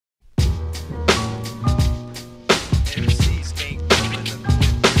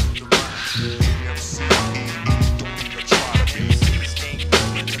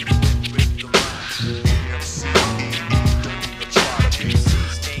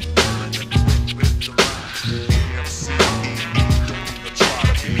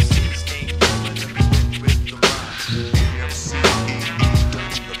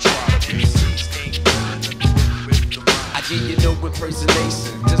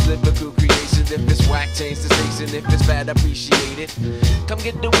lyrical creation. If it's whack, change the station. If it's bad, appreciate it. Come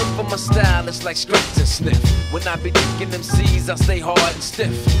get the whip for my style, it's like scratch and sniff. When I be kicking them C's, I stay hard and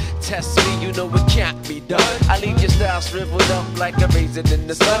stiff. Test me, you know it can't be done. I leave your style shriveled up like a raisin in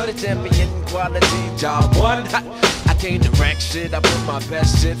the sun. The champion quality, job one. I came to wreck shit, I put my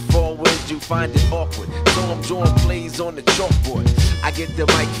best shit forward. You find it awkward, so I'm drawing plays on the chalkboard. I get the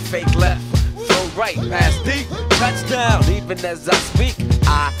mic fake left, throw right, pass deep, touchdown. Even as I speak,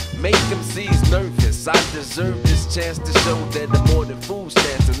 I make them C's nervous. I deserve this chance to show that I'm more than food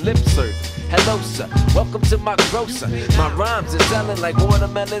stands and lip service. Hello, sir, welcome to my grocer. My rhymes are selling like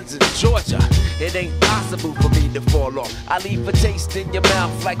watermelons in Georgia. It ain't possible for me to fall off. I leave a taste in your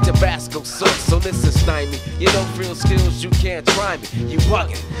mouth like Tabasco sauce. So listen, stymie, you know real skills, you can't try me. You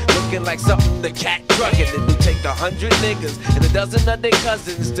bugging, looking like something the cat drugging. And you take 100 niggas and a dozen of their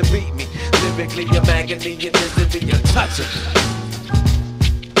cousins to beat me. Lyrically, you're maggoty, you're visibly, you're touching.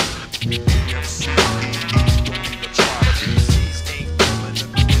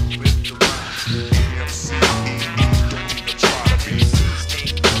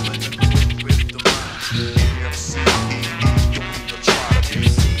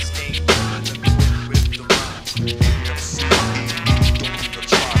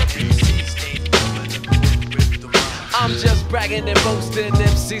 I'm just bragging and boasting,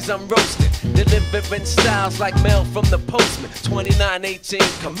 MCs I'm roasting. Delivering styles like mail from the postman. 2918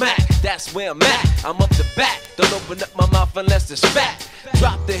 Kamak, that's where I'm at. I'm up to bat, don't open up my mouth unless it's fat.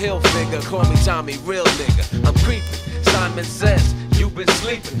 Drop the hill figure, call me Tommy, real nigga. I'm creeping, Simon says, you've been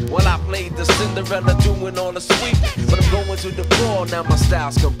sleeping. While I played the Cinderella doing all the sweeping. But I'm going to the ball, now my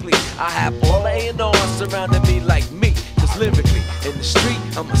style's complete. I have all A&R surrounding me like me. Cause lyrically, in the street,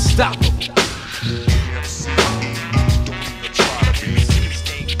 I'm unstoppable.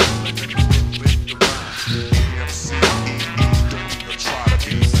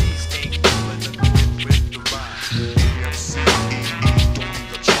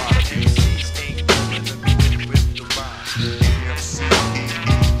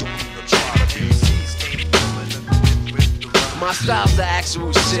 My style's the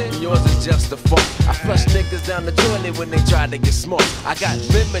actual shit and yours is just a funk. I flush niggas down the toilet when they try to get smart. I got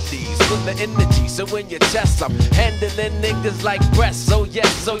remedies for the energy, so in your chest I'm handling niggas like breasts. So yes,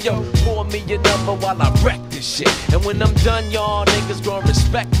 so yo, pour me a number while I wreck this shit. And when I'm done, y'all niggas gon'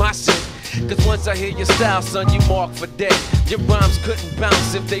 respect my shit. Cause once I hear your style, son, you mark for dead. Your rhymes couldn't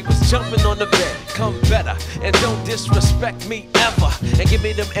bounce if they was jumping on the bed. Come better, and don't disrespect me ever. And give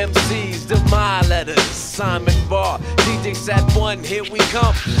me them MCs, them my letters. Simon Barr, DJ Sat 1, here we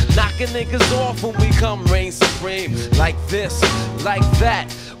come. Knocking niggas off when we come, reign supreme. Like this, like that.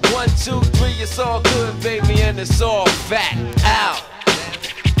 1, 2, 3, it's all good, baby, and it's all fat. Out.